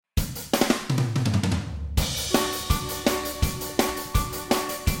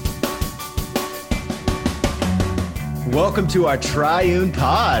Welcome to our Triune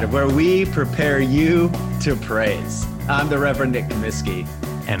Pod, where we prepare you to praise. I'm the Reverend Nick Comiskey.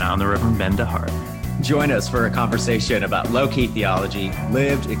 And I'm the Reverend Ben DeHart. Join us for a conversation about low-key theology,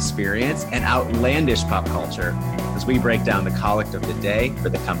 lived experience, and outlandish pop culture as we break down the collect of the day for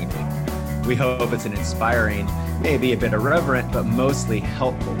the coming week. We hope it's an inspiring, maybe a bit irreverent, but mostly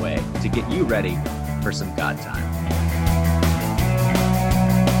helpful way to get you ready for some God time.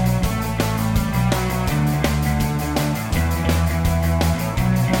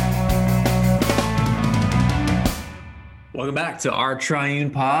 Welcome back to our Triune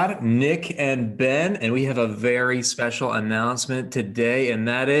Pod, Nick and Ben, and we have a very special announcement today, and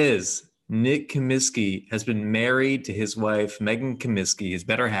that is Nick Comiskey has been married to his wife, Megan Comiskey, his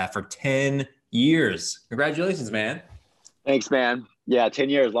better half, for 10 years. Congratulations, man. Thanks, man. Yeah, 10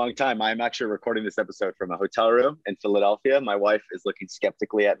 years, long time. I'm actually recording this episode from a hotel room in Philadelphia. My wife is looking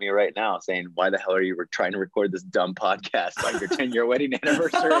skeptically at me right now saying, why the hell are you trying to record this dumb podcast on your 10-year wedding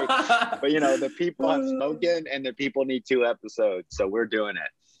anniversary? But, you know, the people have spoken and the people need 2 episodes. So we're doing it.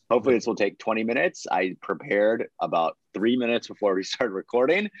 Hopefully this will take 20 minutes. I prepared about 3 minutes before we started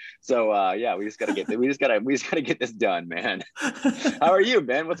recording. So yeah, we just gotta get this done, man. How are you,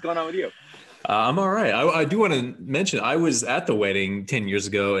 Ben? What's going on with you? I'm all right. I do want to mention I was at the wedding 10 years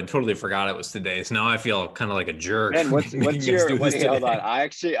ago and totally forgot it was today. So now I feel kind of like a jerk. Man, what's your? Hold on.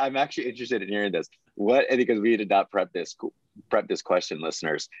 I'm actually interested in hearing this. Because we did not prep this question,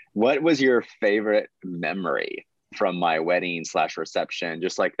 listeners. What was your favorite memory from my wedding / reception?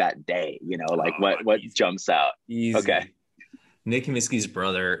 Just like that day, you know, like what jumps out? Easy. Okay. Nick Comiskey's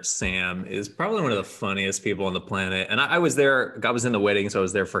brother, Sam, is probably one of the funniest people on the planet. And I was there, I was in the wedding, so I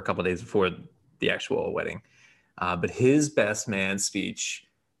was there for a couple of days before the actual wedding. But his best man speech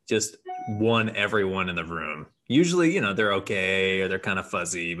just won everyone in the room. Usually, you know, they're okay or they're kind of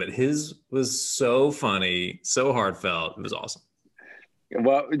fuzzy, but his was so funny, so heartfelt. It was awesome.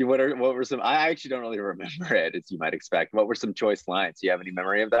 What were some? I actually don't really remember it, as you might expect. What were some choice lines? Do you have any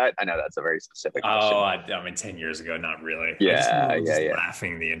memory of that? I know that's a very specific question. Oh, I mean, 10 years ago, not really. Yeah, I was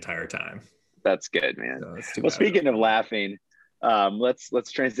laughing the entire time. That's good, man. So well, speaking of laughing,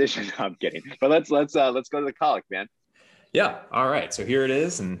 let's transition. No, I'm kidding, but let's go to the collect, man. Yeah. All right. So here it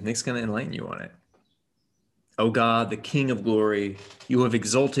is, and Nick's going to enlighten you on it. O God, the King of glory, you have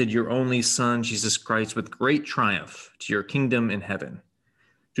exalted your only Son, Jesus Christ, with great triumph to your kingdom in heaven.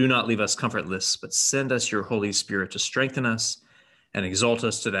 Do not leave us comfortless, but send us your Holy Spirit to strengthen us and exalt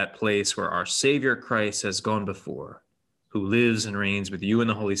us to that place where our Savior Christ has gone before, who lives and reigns with you in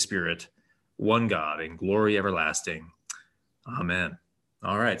the Holy Spirit, one God in glory everlasting. Amen.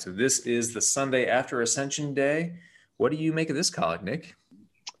 All right, so this is the Sunday after Ascension Day. What do you make of this collect, Nick?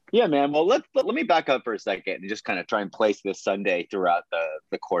 Yeah, man. Well, let me back up for a second and just kind of try and place this Sunday throughout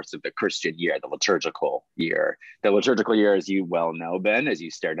the course of the Christian year, the liturgical year. The liturgical year, as you well know, Ben, as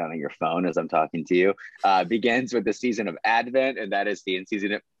you stare down at your phone as I'm talking to you, begins with the season of Advent, and that is the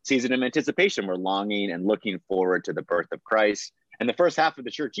season of anticipation. We're longing and looking forward to the birth of Christ. And the first half of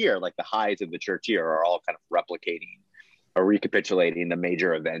the church year, like the highs of the church year, are all kind of replicating or recapitulating the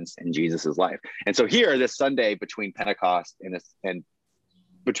major events in Jesus's life. And so here, this Sunday between Pentecost and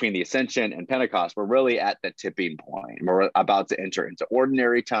between the Ascension and Pentecost, we're really at the tipping point. We're about to enter into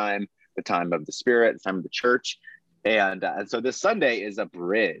ordinary time, the time of the Spirit, the time of the church. And so this Sunday is a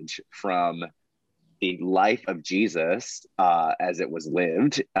bridge from the life of Jesus as it was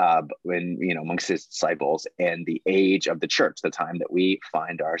lived when, you know, amongst his disciples, and the age of the church, the time that we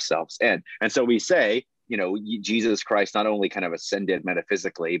find ourselves in. And so we say, you know, Jesus Christ not only kind of ascended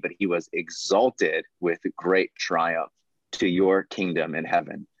metaphysically, but he was exalted with great triumph to your kingdom in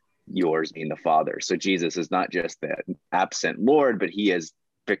heaven, yours being the Father. So Jesus is not just the absent Lord, but he is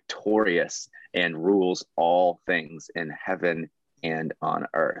victorious and rules all things in heaven and on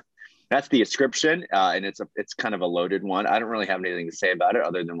earth. That's the ascription, and it's kind of a loaded one. I don't really have anything to say about it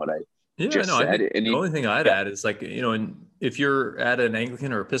other than what I just said. The only thing I'd add is, like, you know, if you're at an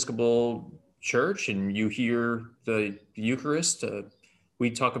Anglican or Episcopal church and you hear the Eucharist,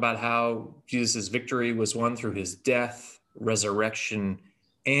 we talk about how Jesus' victory was won through his death, resurrection,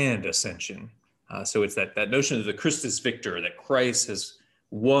 and ascension. So it's that notion of the Christus Victor, that Christ has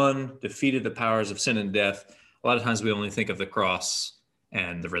won, defeated the powers of sin and death. A lot of times we only think of the cross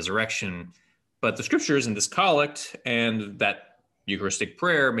and the resurrection, but the scriptures in this collect and that Eucharistic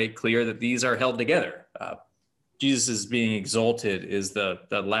prayer make clear that these are held together. Jesus being exalted is the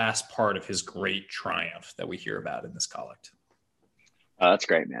last part of his great triumph that we hear about in this collect. That's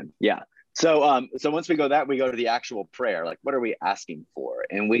great, man. Yeah. So once we go to the actual prayer. Like, what are we asking for?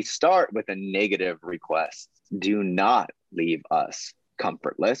 And we start with a negative request. Do not leave us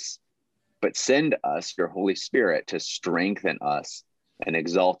comfortless, but send us your Holy Spirit to strengthen us and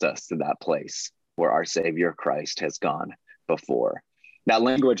exalt us to that place where our Savior Christ has gone before. That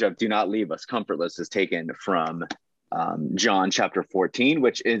language of do not leave us comfortless is taken from John chapter 14,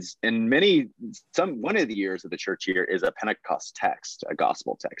 which is in one of the years of the church year is a Pentecost text, a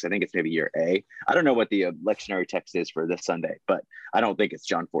gospel text. I think it's maybe year A. I don't know what the lectionary text is for this Sunday, but I don't think it's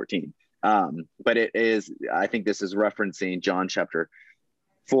John 14. But it is, I think this is referencing John chapter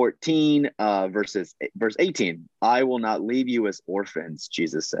 14, verse 18. I will not leave you as orphans,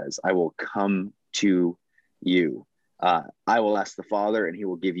 Jesus says. I will come to you. I will ask the Father, and he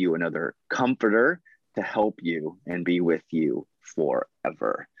will give you another comforter to help you and be with you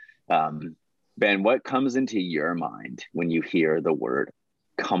forever. Ben, what comes into your mind when you hear the word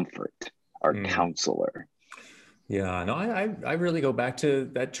comfort or counselor? Yeah, no, I really go back to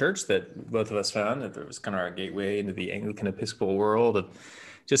that church that both of us found. That was kind of our gateway into the Anglican Episcopal world. Of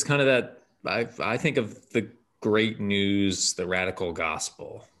just kind of that, I think of the great news, the radical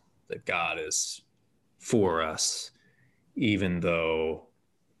gospel, that God is for us, even though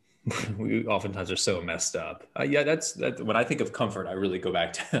we oftentimes are so messed up. Yeah, that's when I think of comfort, I really go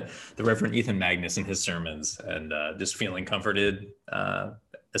back to the Reverend Ethan Magnus and his sermons, and just feeling comforted,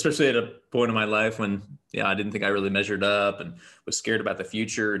 especially at a point in my life when, I didn't think I really measured up and was scared about the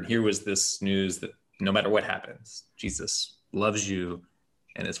future. And here was this news that no matter what happens, Jesus loves you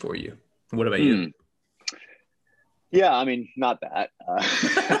and is for you. What about you? Yeah, I mean, not that.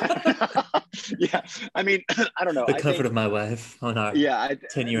 Yeah, I mean, I don't know. The comfort of my wife on our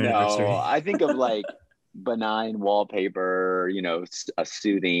 10-year anniversary. I think of like benign wallpaper, a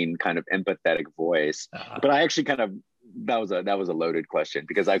soothing kind of empathetic voice. But I actually that was a loaded question,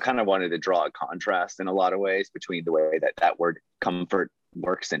 because I kind of wanted to draw a contrast in a lot of ways between the way that word comfort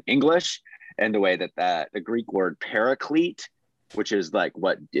works in English and the way that the Greek word paraclete, which is like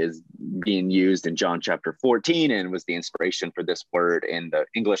what is being used in John chapter 14 and was the inspiration for this word in the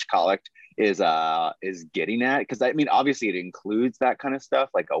English collect, is getting at. Because I mean, obviously it includes that kind of stuff,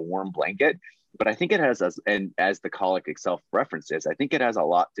 like a warm blanket, but I think it has, and as the collect itself references, I think it has a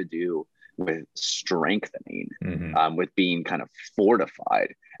lot to do with strengthening, with being kind of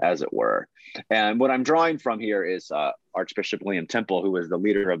fortified, as it were. And what I'm drawing from here is Archbishop William Temple, who was the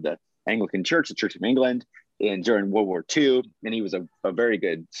leader of the Anglican Church, the Church of England, during World War II, and he was a very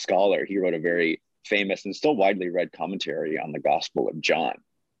good scholar. He wrote a very famous and still widely read commentary on the Gospel of John.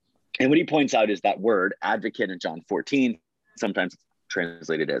 And what he points out is that word advocate in John 14, sometimes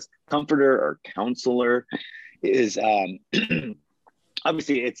translated as comforter or counselor, is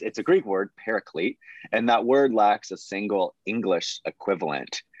obviously it's a Greek word, paraclete, and that word lacks a single English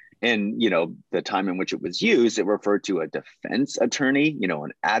equivalent. In the time in which it was used, it referred to a defense attorney,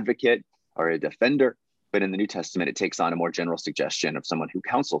 an advocate or a defender. But in the New Testament, it takes on a more general suggestion of someone who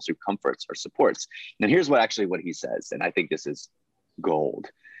counsels, who comforts or supports. And here's what he says, and I think this is gold.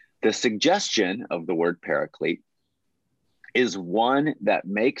 The suggestion of the word paraclete is one that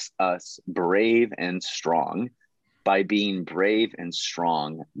makes us brave and strong by being brave and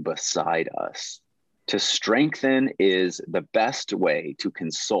strong beside us. To strengthen is the best way to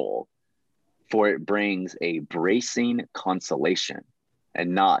console, for it brings a bracing consolation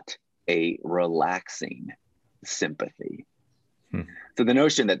and not a relaxing sympathy. So the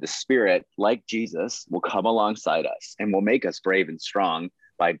notion that the Spirit, like Jesus, will come alongside us and will make us brave and strong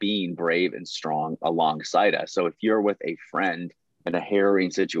by being brave and strong alongside us. So if you're with a friend in a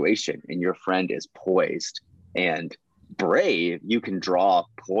harrowing situation and your friend is poised and brave, you can draw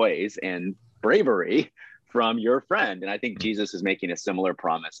poise and bravery from your friend. And I think Jesus is making a similar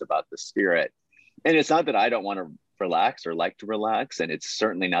promise about the Spirit. And it's not that I don't want to relax or like to relax, and it's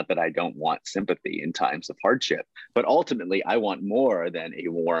certainly not that I don't want sympathy in times of hardship, but ultimately I want more than a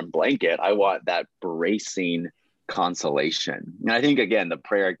warm blanket. I want that bracing consolation. And I think, again, the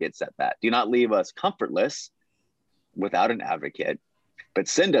prayer gets at that. Do not leave us comfortless without an advocate, but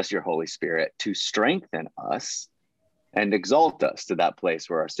send us your Holy Spirit to strengthen us and exalt us to that place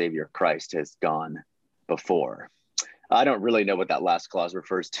where our Savior Christ has gone before. I don't really know what that last clause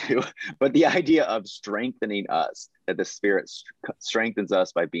refers to, but the idea of strengthening us, that the Spirit strengthens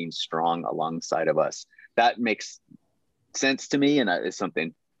us by being strong alongside of us, that makes sense to me, and is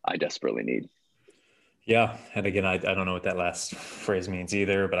something I desperately need. Yeah. And again, I don't know what that last phrase means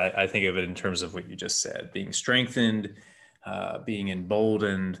either, but I think of it in terms of what you just said, being strengthened, being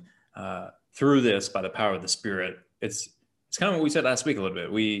emboldened through this by the power of the Spirit. It's kind of what we said last week a little bit.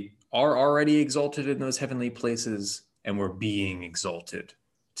 We are already exalted in those heavenly places, and we're being exalted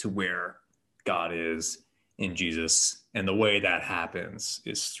to where God is in Jesus. And the way that happens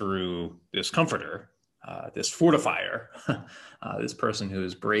is through this comforter, this fortifier, this person who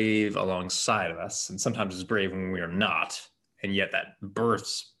is brave alongside of us, and sometimes is brave when we are not, and yet that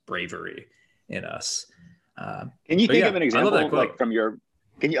births bravery in us. Can you think of an example like from your?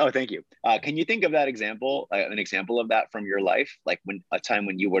 Thank you. Can you think of that example, an example of that from your life, like when a time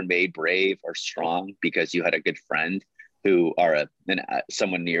when you were made brave or strong because you had a good friend who or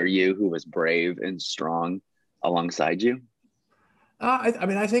someone near you who was brave and strong alongside you?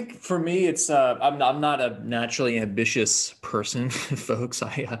 I think for me, it's I'm not a naturally ambitious person, folks.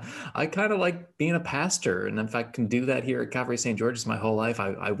 I kind of like being a pastor, and if I can do that here at Calvary St. George's my whole life,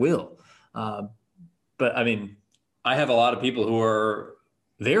 I will. But I mean, I have a lot of people who are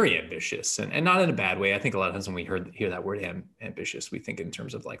very ambitious, and not in a bad way. I think a lot of times when we hear that word ambitious, we think in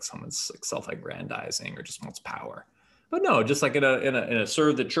terms of like someone's like self-aggrandizing or just wants power. But no, just like in a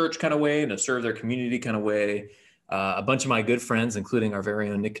serve the church kind of way, in a serve their community kind of way. A bunch of my good friends, including our very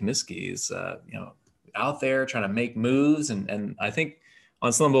own Nick Comiskey, is out there trying to make moves, and I think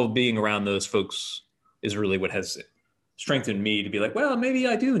on some level, being around those folks is really what has strengthened me to be like, well, maybe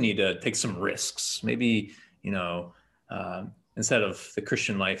I do need to take some risks. Maybe instead of the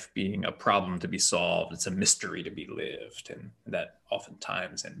Christian life being a problem to be solved, it's a mystery to be lived, and that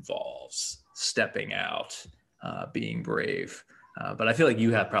oftentimes involves stepping out, being brave. But I feel like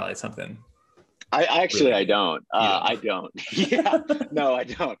you have probably something. I actually, I don't. I don't. Yeah, no, I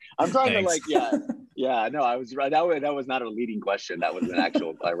don't. I'm trying to like, yeah. No, I was right. That was not a leading question. That was an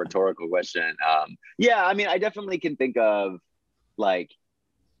actual rhetorical question. Yeah, I mean, I definitely can think of like,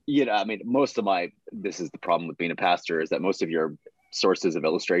 I mean, this is the problem with being a pastor, is that most of your sources of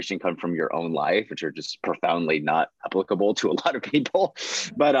illustration come from your own life, which are just profoundly not applicable to a lot of people.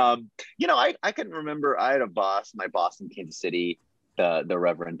 But, I can remember I had my boss in Kansas City, the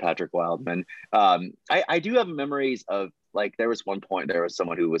Reverend Patrick Wildman. I do have memories of like, there was one point, there was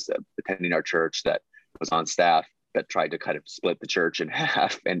someone who was attending our church that was on staff that tried to kind of split the church in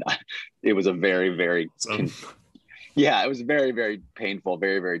half. And it was a very, very, it was a very, very painful,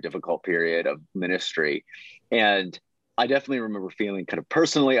 very, very difficult period of ministry. And I definitely remember feeling kind of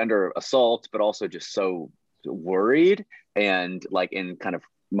personally under assault, but also just so worried and like in kind of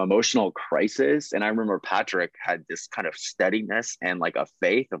emotional crisis. And I remember Patrick had this kind of steadiness and like a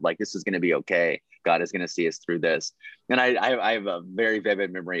faith of like, this is going to be okay. God is going to see us through this. And I have a very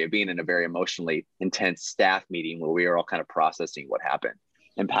vivid memory of being in a very emotionally intense staff meeting where we were all kind of processing what happened,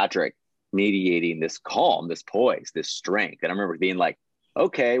 and Patrick mediating this calm, this poise, this strength. And I remember being like,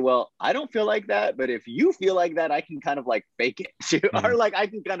 okay, well, I don't feel like that, but if you feel like that, I can kind of like fake it or like, I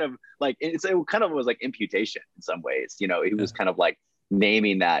can kind of like, it kind of was like imputation in some ways, it was kind of like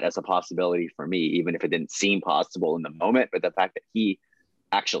naming that as a possibility for me, even if it didn't seem possible in the moment, but the fact that he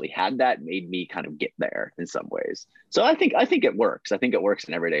actually had that made me kind of get there in some ways. So I think it works. I think it works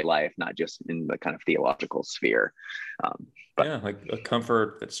in everyday life, not just in the kind of theological sphere. But yeah, like a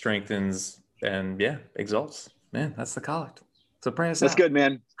comfort that strengthens and exalts. Man, that's the collect. So pray us out. That's good,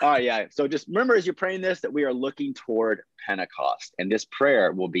 man. All right, yeah. So just remember as you're praying this that we are looking toward Pentecost, and this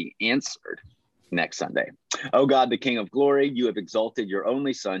prayer will be answered next Sunday. Oh God, the King of glory, you have exalted your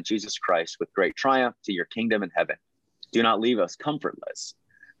only Son, Jesus Christ, with great triumph to your kingdom in heaven. Do not leave us comfortless,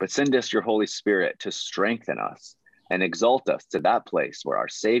 but send us your Holy Spirit to strengthen us and exalt us to that place where our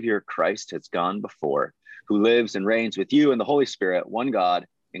Savior Christ has gone before, who lives and reigns with you and the Holy Spirit, one God,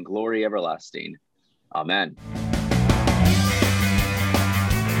 in glory everlasting. Amen.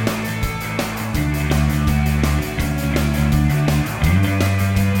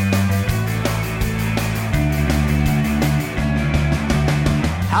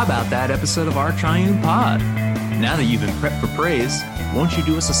 How about that episode of Our Triune Pod? Now that you've been prepped for praise, won't you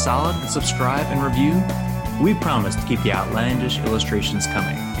do us a solid and subscribe and review? We promise to keep the outlandish illustrations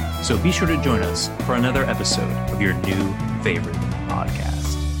coming, so be sure to join us for another episode of your new favorite podcast.